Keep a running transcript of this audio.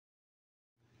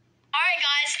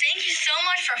guys, thank you so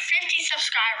much for 50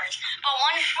 subscribers. But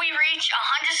once we reach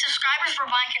 100 subscribers, we're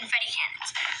buying confetti cannons.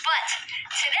 But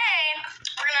today,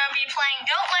 we're going to be playing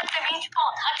Don't Let the Beach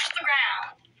Ball Touch the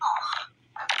Ground.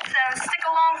 So stick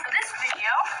along for this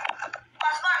video.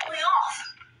 Let's start way off.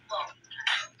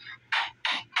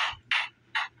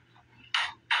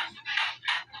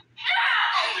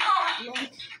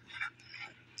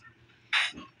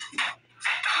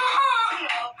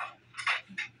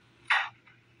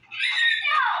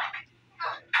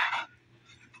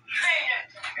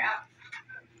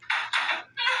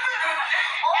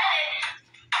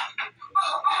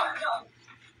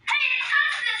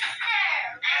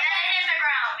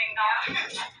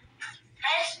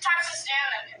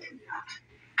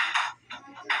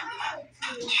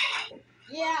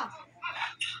 Yeah.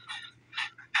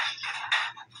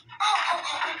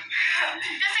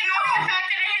 Just ignore the fact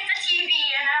that it hit the TV,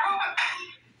 you know?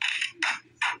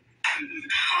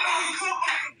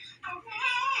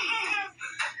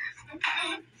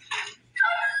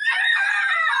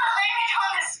 Landed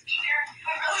on the speaker.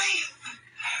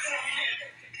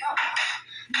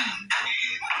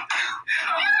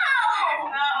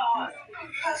 No!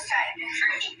 Let's try it again.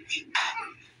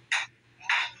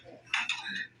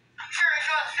 Sure,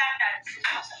 ignore the fact that it's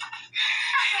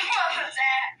what was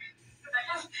that?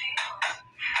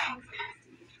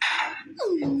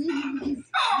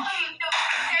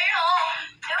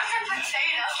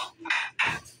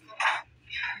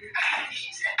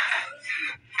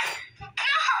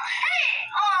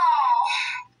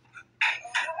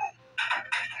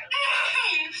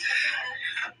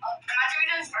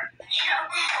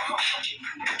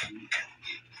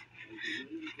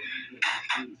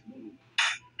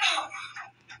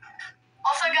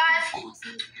 Also, guys,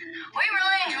 we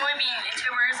really enjoy being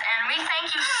YouTubers, and we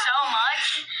thank you so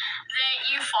much that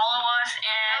you follow us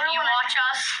and you watch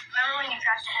us. Remember when you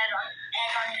crashed a egg on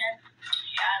your head?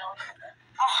 Yeah, I don't remember that.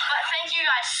 But thank you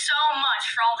guys so much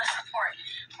for all the support.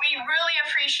 We really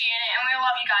appreciate it, and we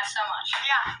love you guys so much.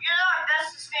 Yeah, you're our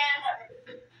bestest fan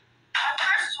ever. Our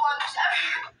first one was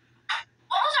ever.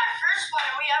 What was our first one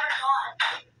that we ever got?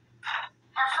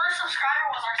 Our first subscriber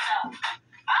was ourselves.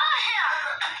 Oh, yeah.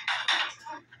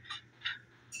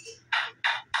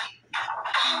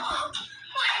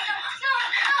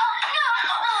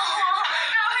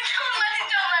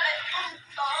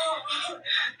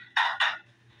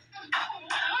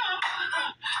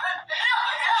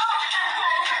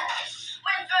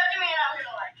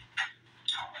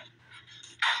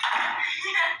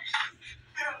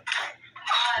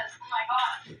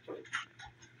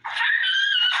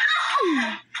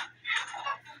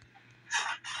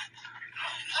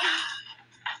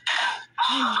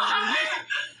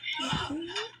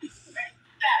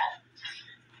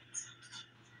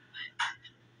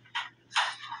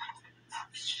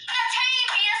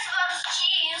 Natavious&Buzz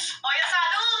cheese. Oh, yes, I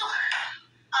do.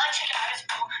 I like chicken nuggets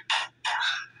more.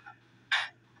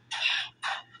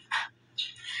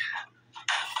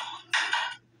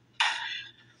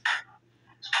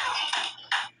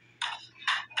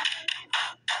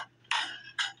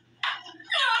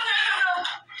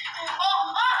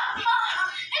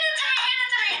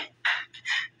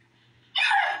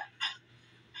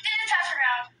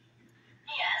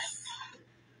 Yes.